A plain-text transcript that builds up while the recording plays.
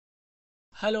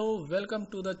Hello, welcome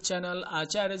to the channel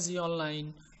Aacharya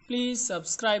Online. Please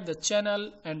subscribe the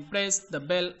channel and press the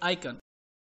bell icon.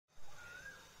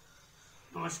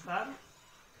 Namaskar,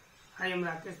 I am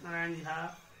Rakesh Narayan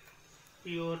Jha,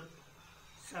 your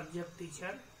subject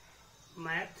teacher,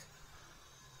 Math.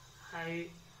 I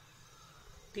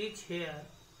teach here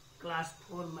class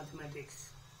 4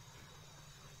 mathematics.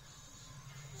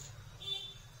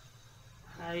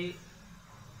 I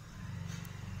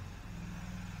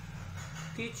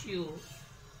teach you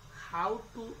how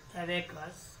to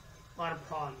abacus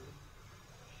perform.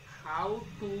 How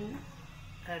to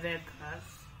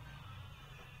abacus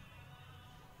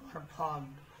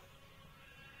performed.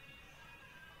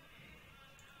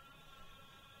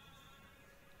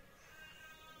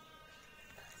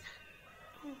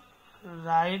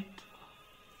 Write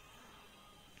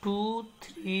 2,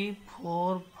 3,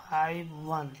 4, 5,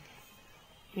 1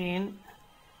 in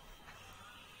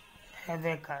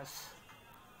abacus.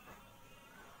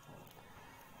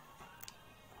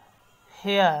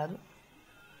 Here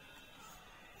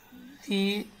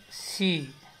we see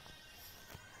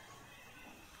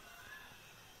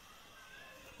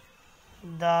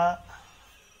the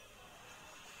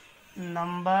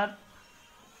number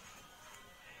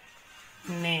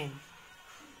name.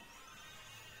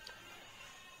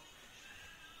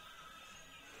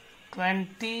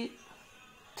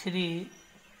 Twenty-three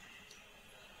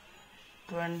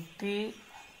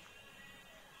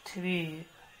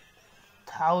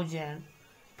thousand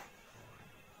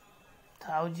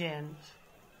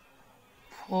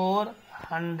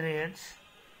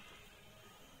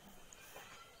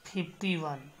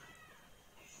 451.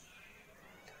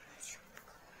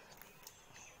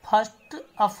 First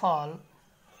of all,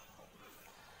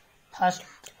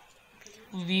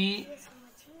 we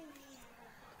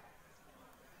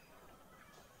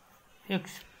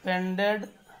expanded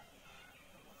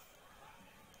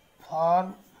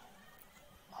form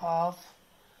of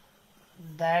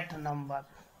that number.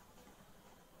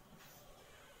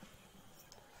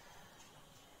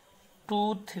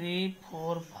 2, 3,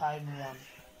 4, 5,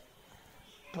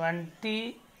 1.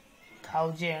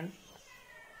 20,000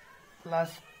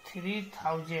 plus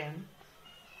 3,000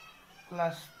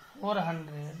 plus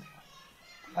 400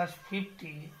 plus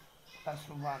 50 plus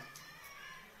 1.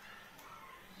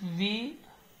 We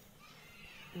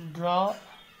draw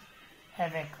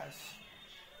abacus.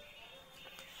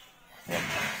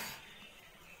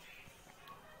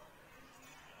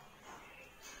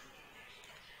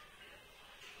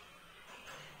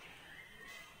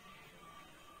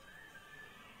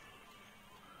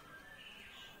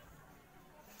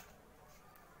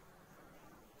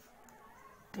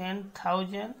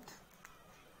 10,000,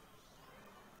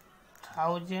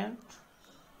 thousand,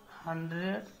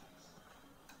 hundred,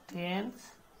 tens,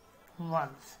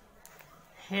 ones.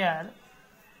 Here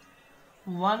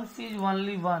ones is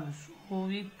only one, so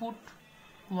we put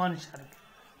one circle.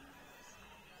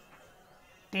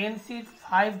 Tens is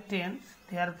 5 tens,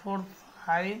 therefore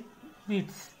 5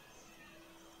 bits.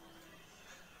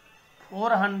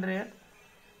 400,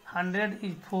 100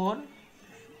 is 4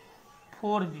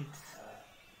 bits.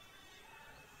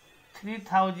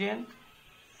 3,000,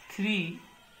 3,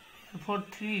 therefore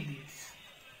 3 bits.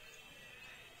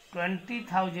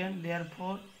 20,000,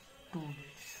 therefore 2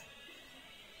 bits.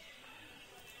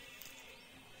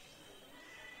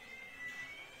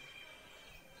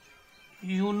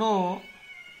 You know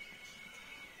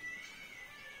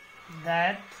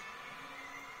that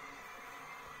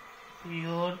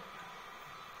your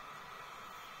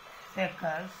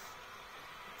abacus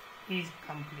is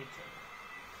completed.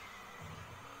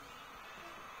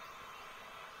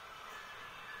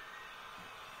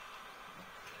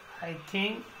 I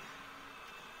think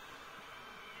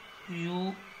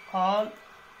you all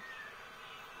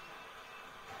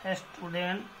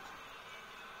students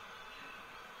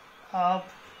of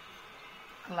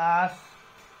class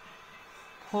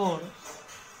 4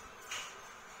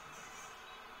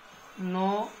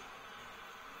 know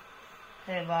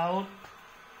about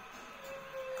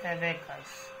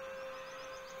abacus.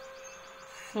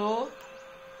 So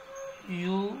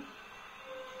you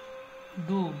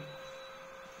do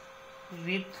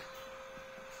with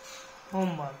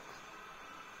homework.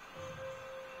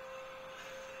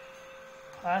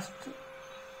 First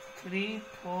 3,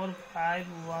 4, 5,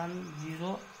 1,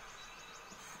 0.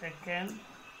 Second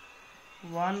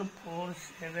 1, 4,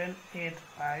 7, 8,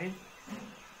 5.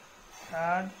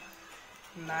 Third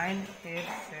 9, 8,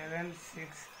 7,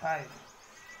 6, 5.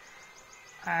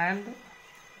 And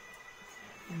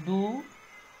do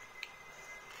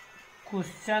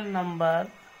question number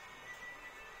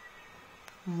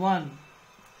 1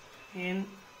 in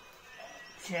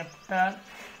chapter